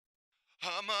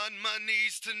I'm on my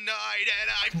knees tonight and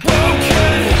I'm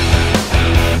broken.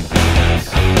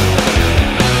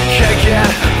 Can't get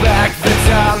back the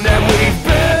time that we've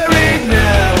buried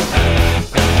now.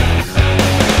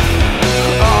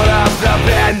 All of the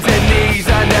bended knees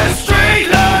and the street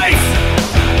lights.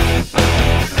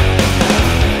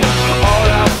 All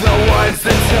of the ones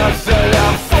that took the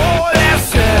love for their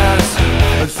sins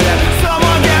and said,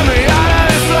 someone get me out of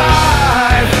this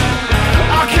life.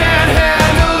 I can't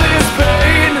handle this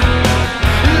pain.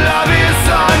 Love is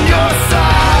on your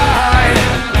side.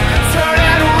 Turn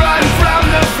and run from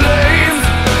the flames.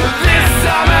 This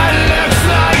summer looks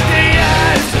like the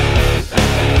end.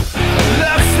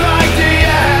 Looks like the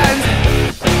end.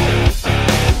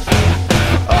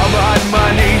 I'm on my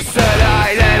knees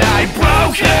tonight and I'm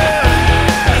broken.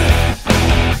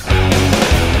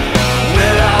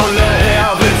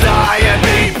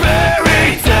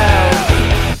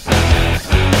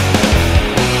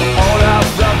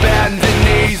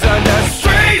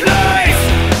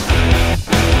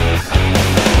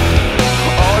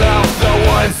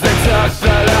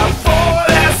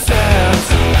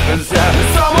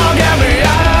 Someone get me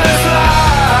out of this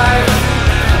life.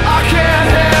 I can't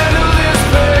handle this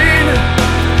pain.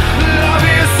 Love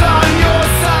is on your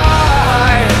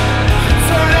side.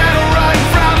 Turn and run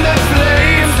from the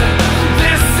flames.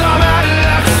 This summer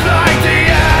looks like the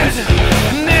end.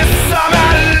 This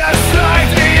summer looks like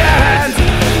the end.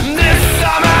 This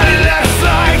summer looks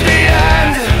like the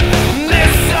end.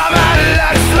 This summer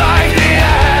looks like the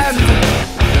end.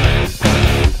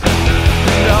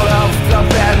 All of the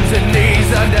bended knees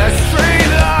and the street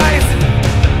lights.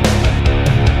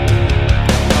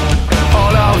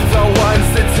 All of the ones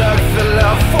that took the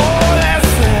love for their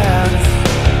sins.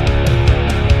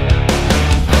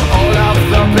 All of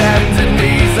the bended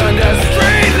knees and the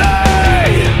street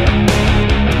light.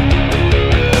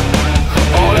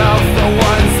 All of the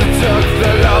ones that took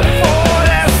the love for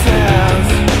their sins.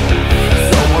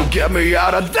 Someone get me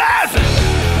out of this.